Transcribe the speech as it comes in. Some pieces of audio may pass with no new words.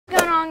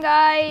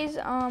on, guys?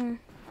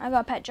 I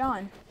got pet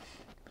John.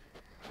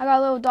 I got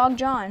a little dog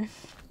John.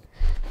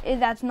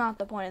 That's not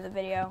the point of the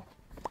video.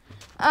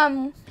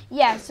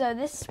 Yeah, so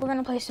we're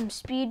gonna play some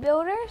speed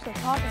builders. So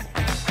pop it.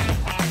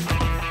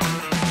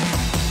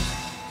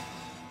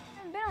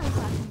 I've been on this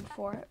last one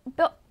before.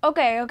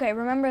 Okay,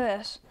 remember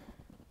this.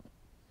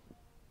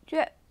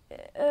 Okay.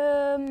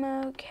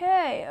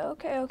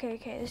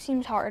 This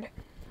seems hard.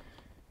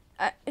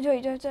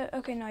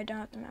 Okay, no, I don't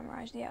have to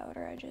memorize the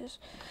outer edges.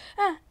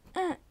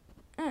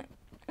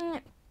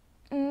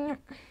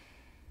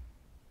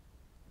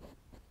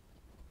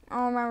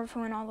 I'll remember if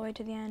I went all the way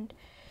to the end.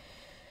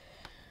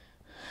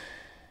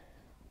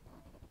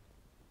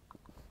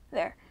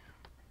 There.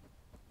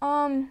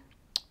 I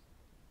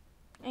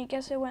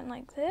guess it went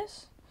like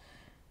this.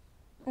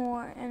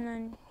 And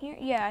then here.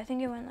 Yeah, I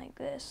think it went like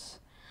this.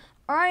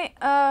 Alright,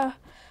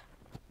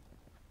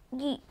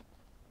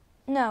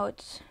 no,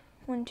 it's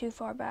one too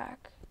far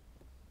back.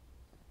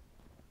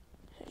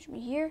 So it should be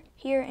here,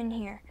 here, and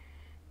here.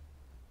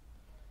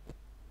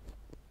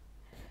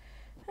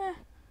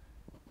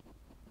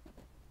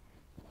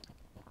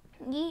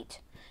 Yeet.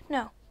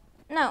 No,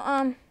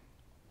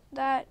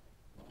 that,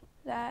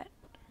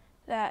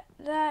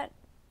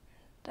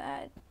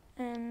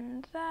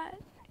 and that.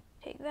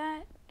 Take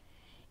that.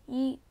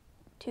 Yeet.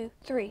 2,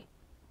 3.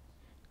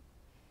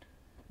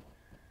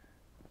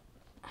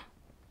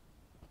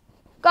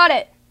 Got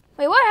it.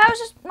 Wait, what? How is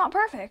this not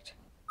perfect?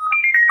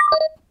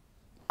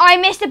 I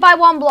missed it by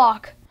 1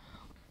 block.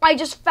 I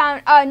just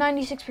found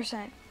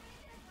 96%.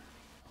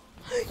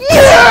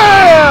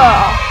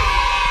 Yeah!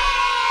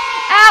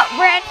 Out,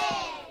 Brent.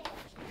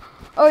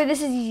 Oh,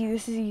 this is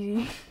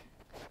easy.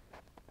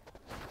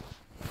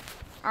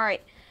 All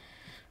right.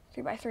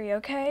 3 by 3,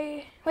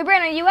 okay. Wait,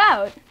 Brent, are you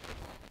out?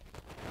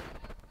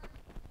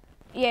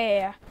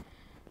 Yeah.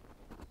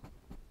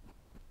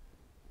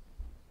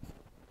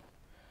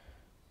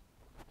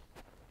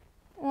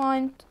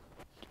 1,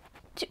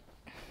 2.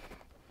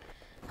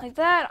 Like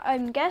that,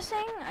 I'm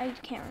guessing. I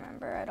can't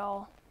remember at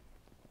all.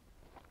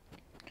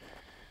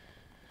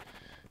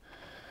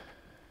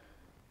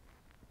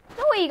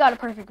 No way you got a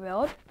perfect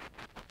build.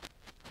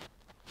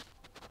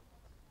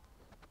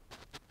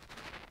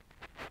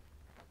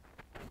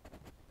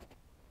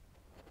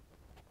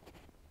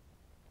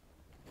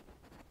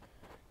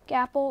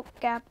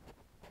 Gap.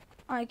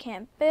 I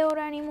can't build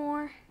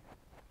anymore.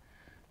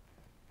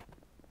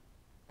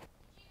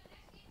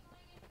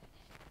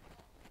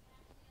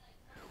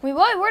 Wait,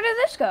 what? Where did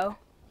this go?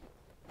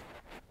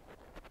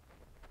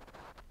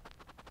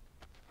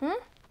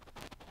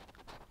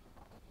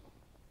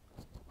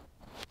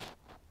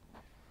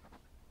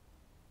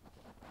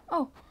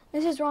 Oh,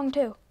 this is wrong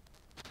too.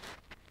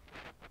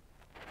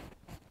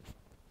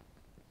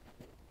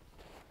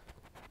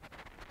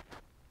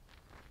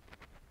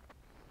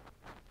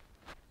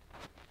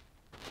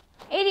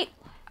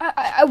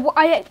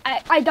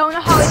 I don't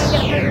know how I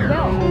didn't get a perfect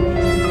build.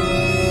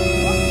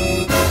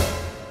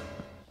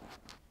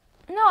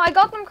 No, I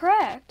got them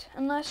correct,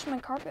 unless my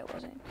carpet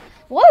wasn't.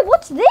 What?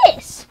 What's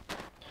this?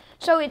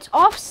 So it's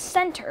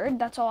off-centered.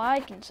 That's all I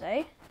can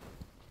say.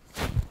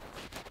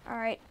 All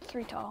right,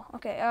 3 tall.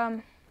 Okay.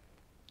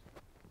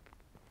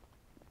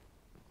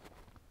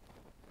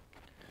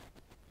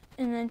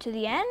 And then to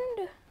the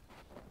end.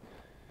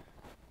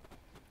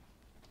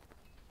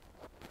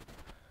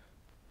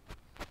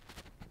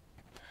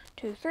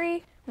 Two,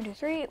 3. 1, 2,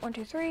 3. 1,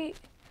 2, 3.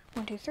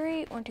 1, 2,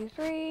 3. 1, 2,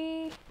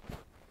 3.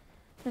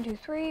 1, 2,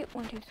 3.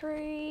 1, 2,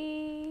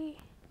 3.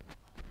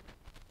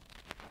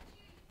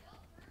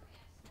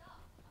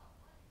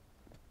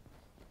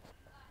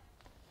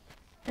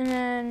 And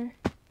then.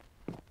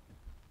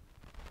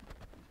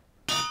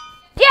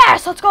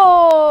 Yes, let's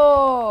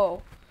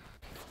go!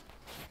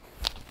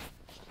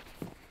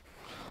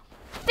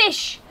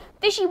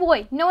 Fishy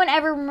boy. No one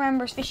ever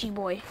remembers Fishy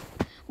boy.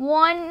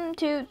 1,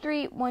 2,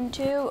 3, 1,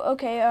 2.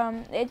 Okay,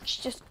 it's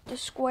just the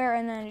square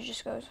and then it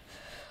just goes.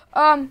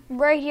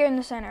 Right here in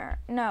the center.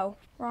 No,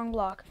 wrong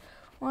block.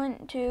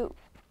 1, 2,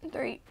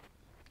 3.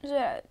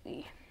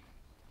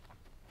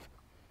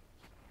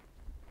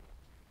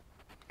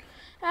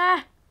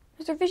 Ah,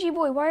 Mr. Fishy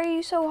boy, why are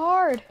you so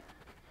hard?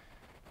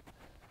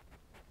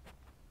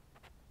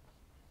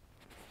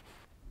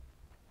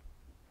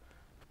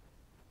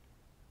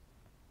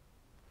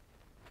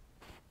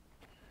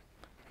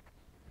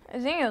 I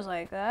think it was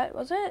like that,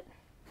 was it?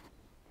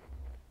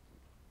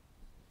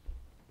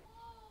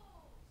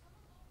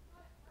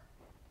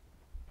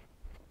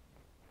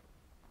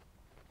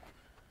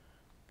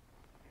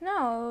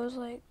 No, it was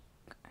like...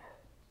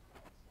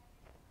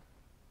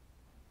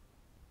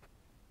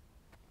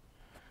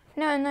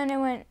 No, and then it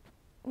went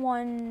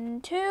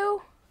 1,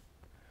 2,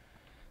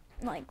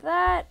 like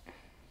that.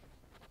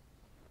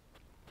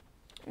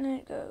 And then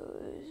it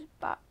goes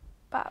bop,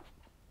 bop,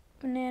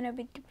 banana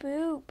bitty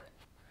boop.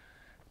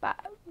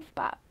 Bop,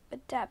 bop, a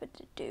dab it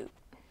to do.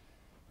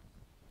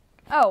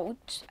 Oh,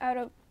 it's out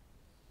of.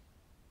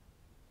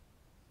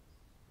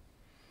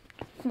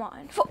 Come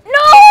on.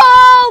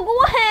 No,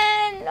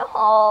 Gwen!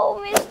 No,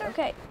 Mister.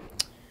 Okay.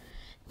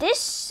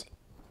 This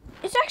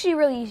It's actually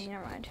really easy,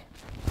 never mind.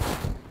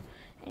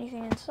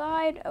 Anything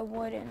inside, a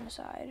wood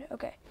inside.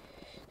 Okay.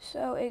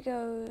 So it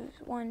goes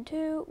 1,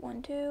 2,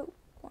 1, 2,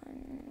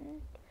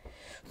 1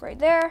 right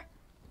there.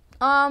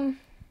 1,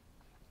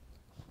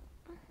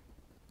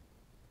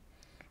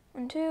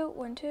 2,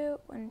 1, 2,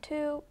 1,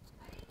 2,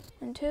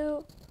 1,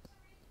 2.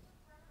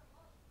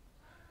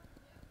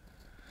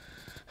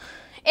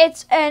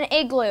 It's an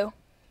igloo.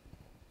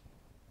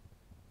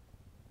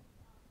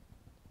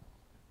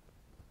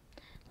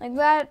 Like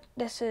that.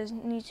 This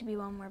needs to be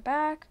one more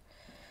back.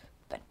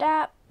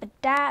 Ba-dap,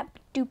 ba-dap,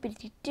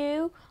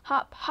 doopity-doo.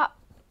 Hop, hop,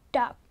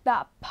 dop,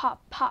 dop,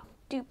 hop, hop,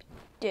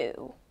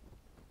 doopity-doo.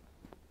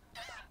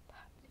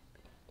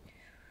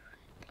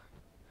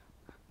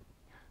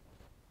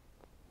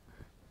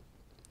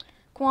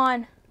 Come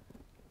on.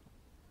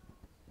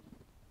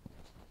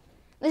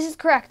 This is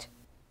correct.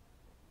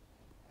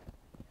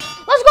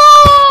 Let's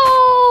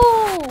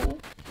go!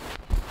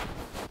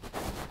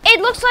 It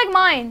looks like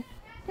mine.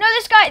 No,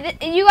 this guy,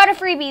 you got a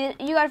freebie.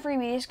 You got a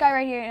freebie. This guy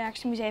right here next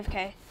to me is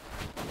AFK.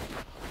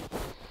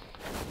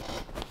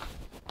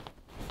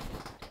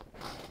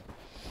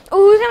 Oh,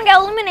 who's gonna get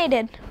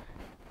eliminated?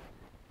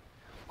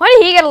 Why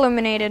did he get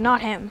eliminated,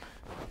 not him?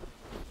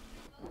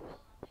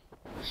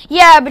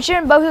 Yeah, but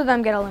shouldn't both of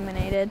them get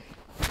eliminated?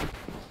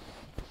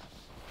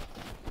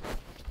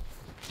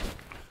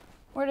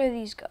 Where do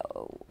these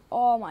go?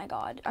 Oh my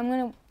god. I'm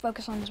gonna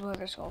focus on this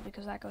wither skull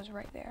because that goes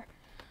right there.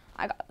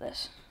 I got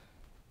this.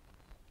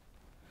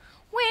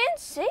 Wait, I didn't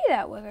say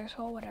that wither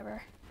skull,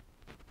 whatever.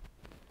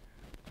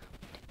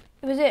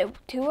 Was it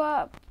 2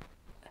 up?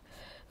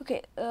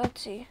 Okay, let's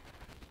see.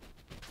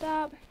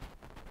 Stop.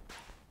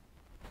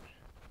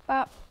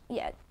 Bop.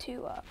 Yeah,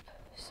 2 up.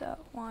 So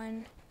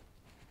 1,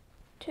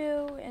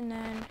 2, and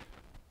then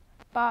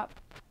bop.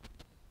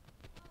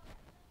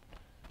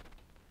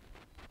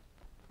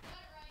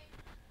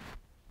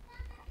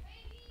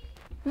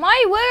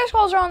 My wither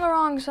skulls are on the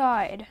wrong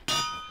side.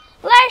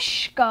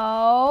 Let's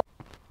go.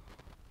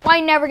 I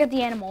never get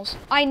the animals.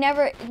 I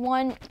never.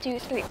 1, 2,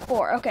 3,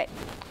 4. Okay.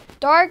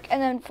 Dark and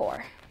then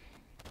 4.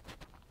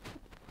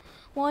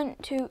 1,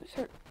 2,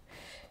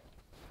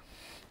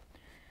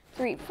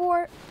 3,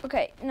 4.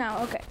 Okay.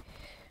 Now, okay.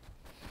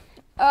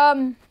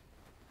 I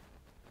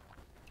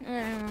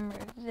remember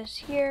this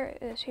here,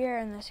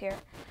 and this here.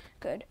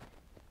 Good.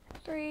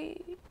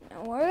 3.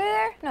 No, were they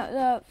there? No,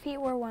 the feet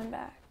were 1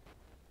 back.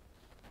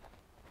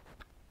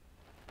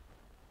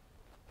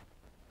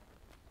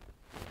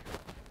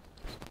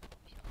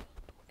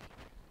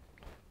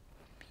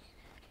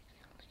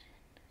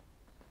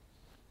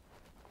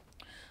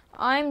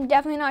 I'm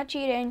definitely not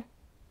cheating.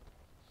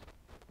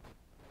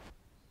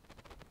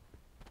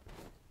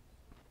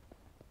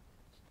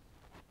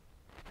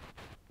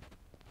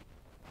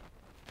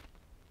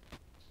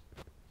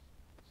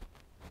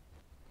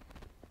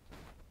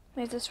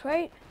 Is this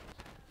right?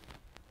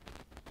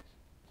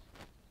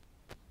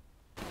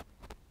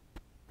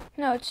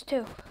 No, it's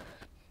 2.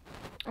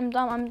 I'm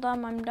dumb, I'm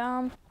dumb, I'm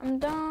dumb. I'm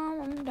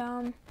dumb, I'm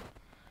dumb.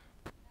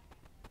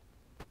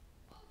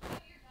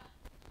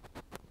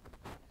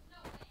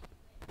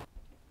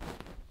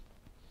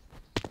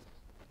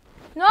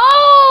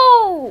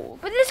 No!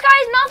 But this guy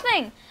is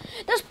nothing!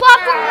 This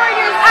platform right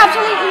here is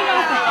absolutely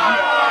nothing.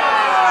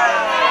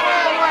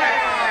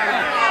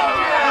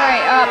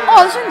 Alright,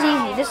 oh, this one's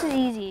easy. This is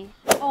easy.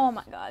 Oh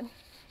my god.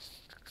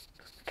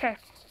 Okay.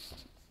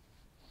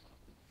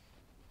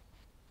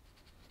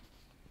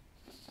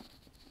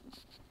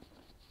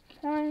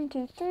 One,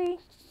 two, 3.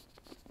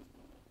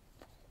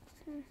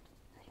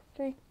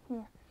 3,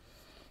 4,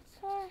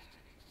 5.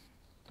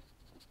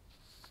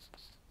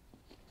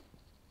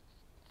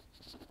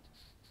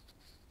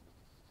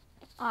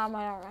 I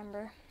don't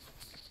remember.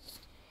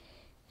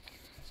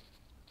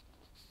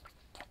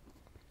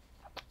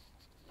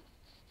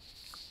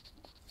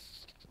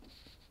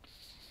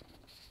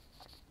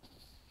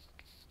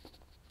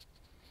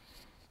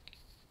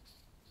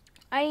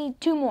 I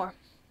need 2 more.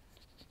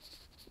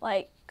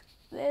 Like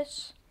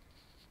this.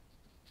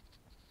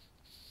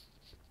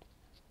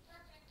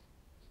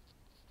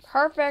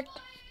 Perfect.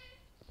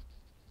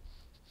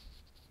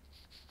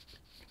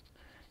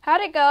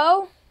 How'd it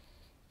go?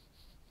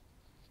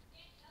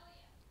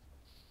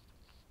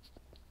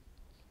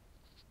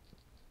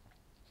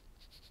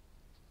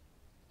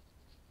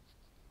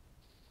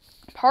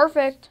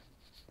 Perfect.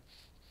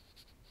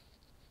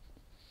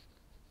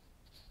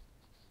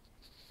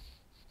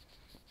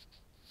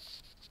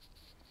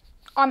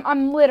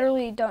 I'm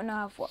literally don't know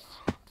how far.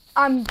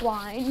 I'm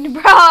blind,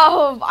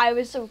 bro. I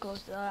was so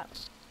close to that.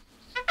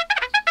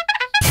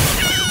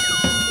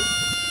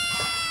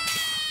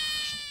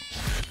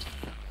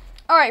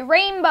 All right,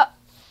 rainbow.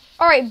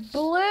 All right,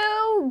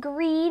 blue,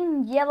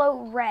 green,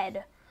 yellow,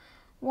 red.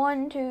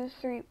 1, 2,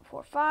 3,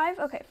 4, 5.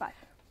 Okay, 5.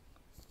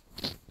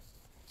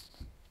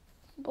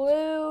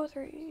 Blue,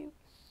 3.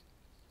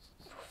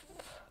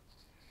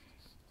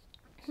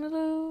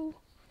 Blue,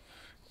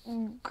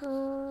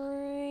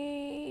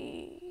 green.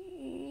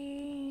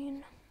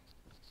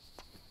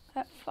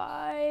 At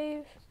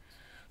 5.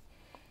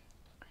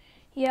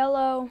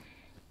 Yellow.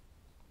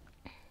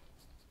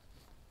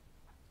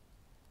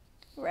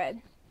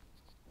 red.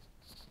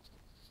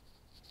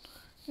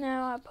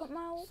 Now I put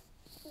my,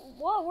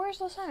 whoa, where's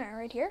the center?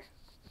 Right here?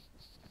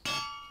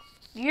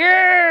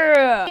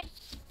 Yeah!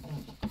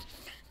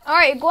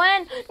 Alright,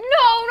 Gwen.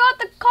 No, not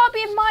the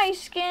copy of my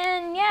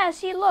skin. Yeah,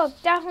 see,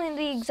 look, definitely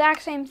the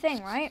exact same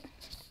thing, right?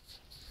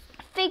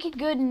 Fake it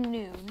good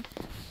noon.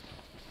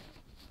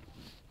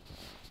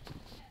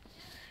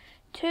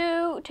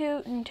 2,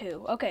 2, and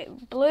 2. Okay,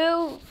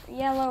 blue,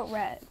 yellow,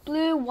 red.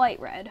 Blue, white,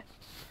 red.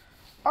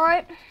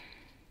 Alright.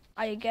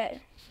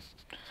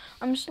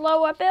 I'm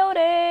slow at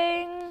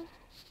building.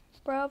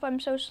 Bro, if I'm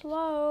so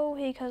slow,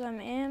 because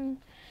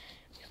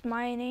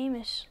my name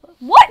is slow.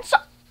 What?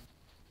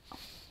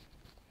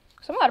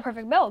 Someone got a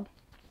perfect build.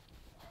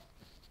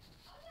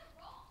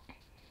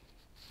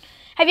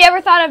 Have you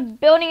ever thought of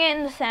building it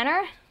in the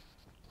center?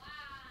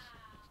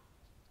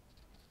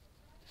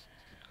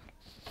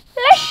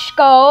 Let's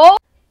go.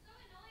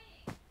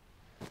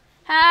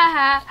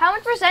 Ha. How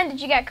much % did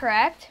you get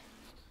correct?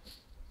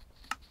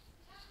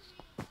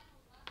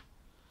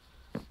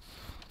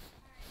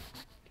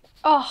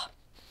 Oh.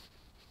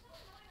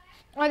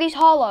 Are these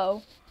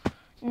hollow?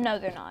 No,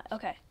 they're not.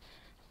 Okay.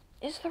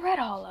 Is the red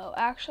hollow?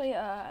 Actually,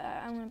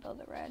 I'm gonna build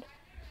the red.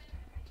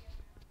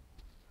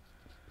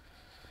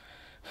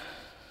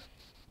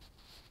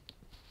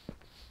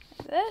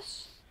 Like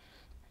this.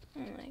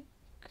 And like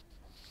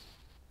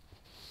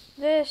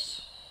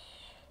this.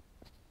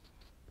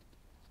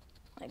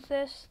 Like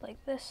this,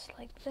 like this,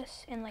 like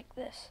this, and like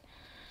this.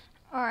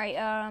 Alright,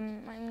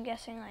 I'm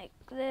guessing like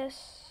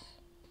this.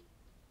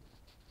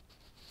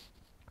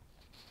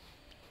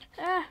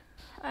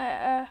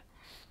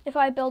 If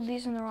I build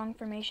these in the wrong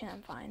formation,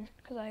 I'm fine,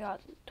 because I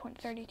got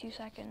 32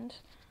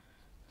 seconds.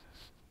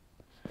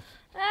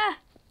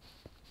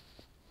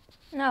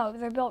 No,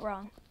 they're built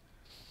wrong.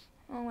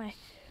 Wrong way.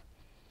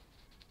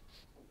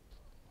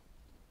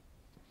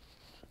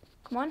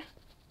 Come on,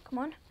 come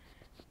on.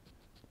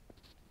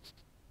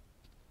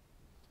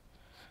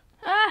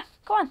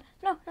 Come on.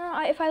 No,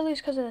 if I lose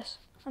because of this,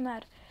 I'm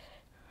mad.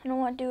 I don't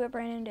want to do what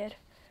Brandon did.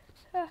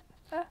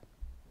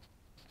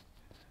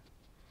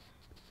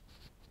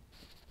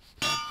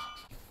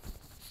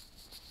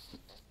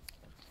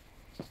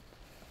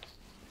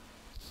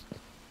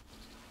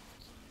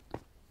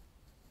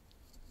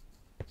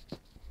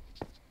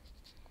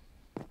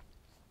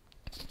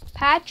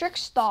 Patrick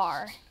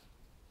Star.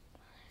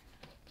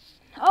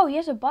 Oh, he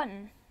has a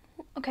button.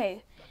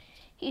 Okay.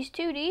 He's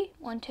 2D.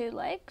 1, 2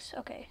 legs.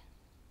 Okay.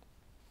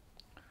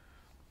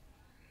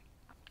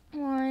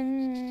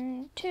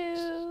 1,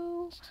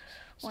 2.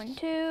 1,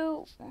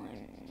 2.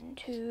 1,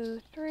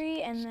 2,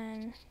 3. And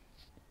then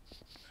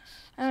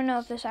I don't know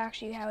if this is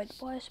actually how it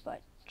was,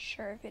 but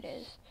sure if it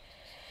is.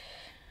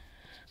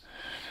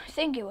 I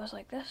think it was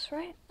like this,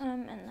 right?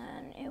 And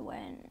then it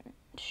went.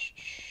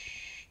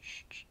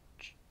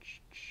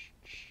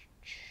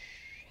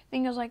 I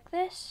think it was like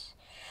this.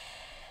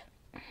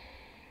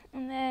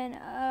 And then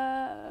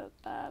up,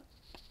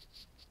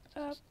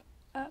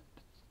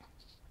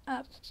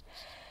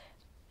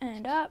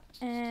 and up,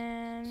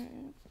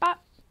 and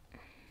pop.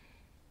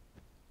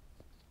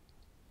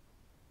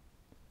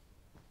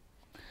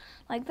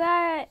 Like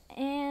that,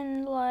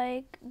 and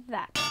like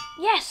that.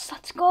 Yes,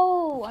 let's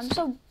go. I'm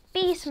so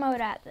beast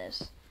mode at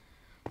this.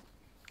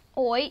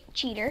 Oi,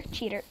 cheater,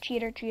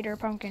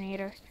 pumpkin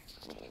eater.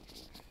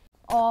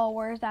 Oh,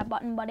 where's that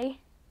button, buddy?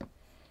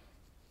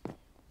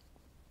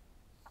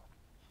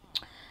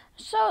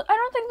 So, I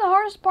don't think the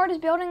hardest part is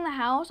building the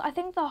house. I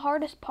think the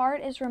hardest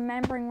part is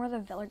remembering where the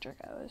villager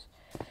goes.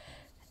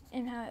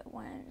 And how it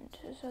went.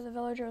 So the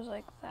villager was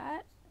like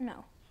that?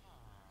 No.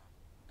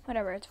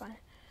 Whatever, it's fine.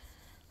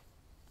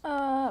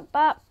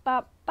 Bop,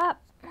 bop,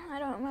 bop. I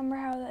don't remember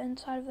how the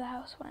inside of the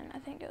house went. I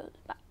think it was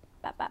bop,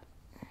 bop, bop.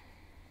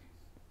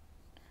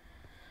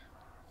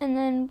 And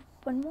then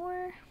one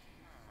more.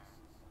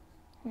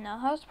 No, the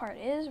hardest part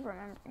is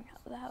remembering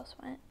how the house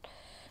went.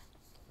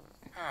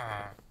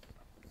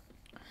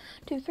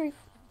 2, 3.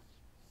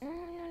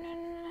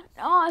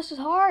 Oh, this is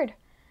hard.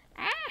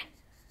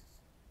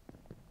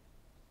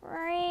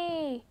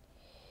 Right.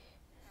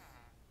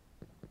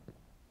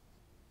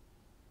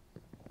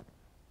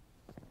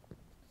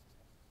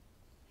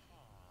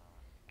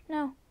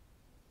 No.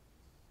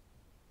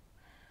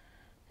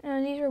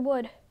 No, these are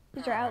wood.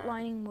 These are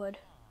outlining wood.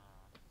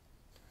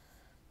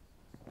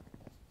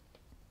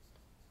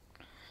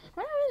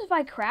 What happens if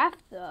I craft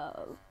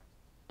the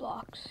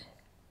blocks?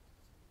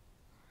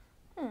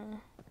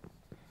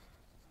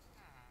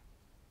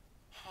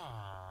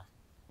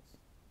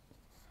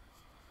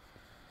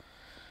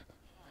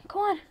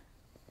 Come on.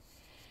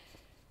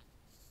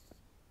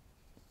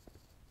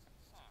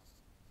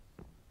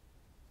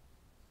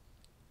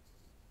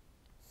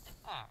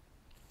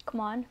 Come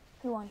on.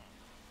 Who won?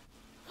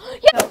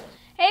 Yep.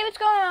 Hey, what's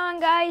going on,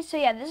 guys? So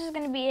yeah, this is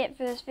going to be it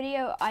for this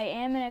video. I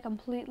am in a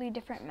completely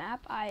different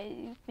map.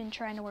 I've been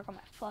trying to work on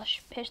my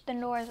flush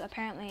piston doors.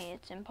 Apparently,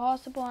 it's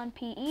impossible on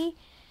PE.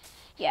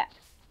 Yeah.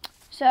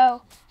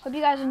 So, hope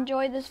you guys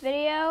enjoyed this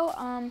video.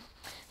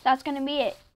 That's going to be it.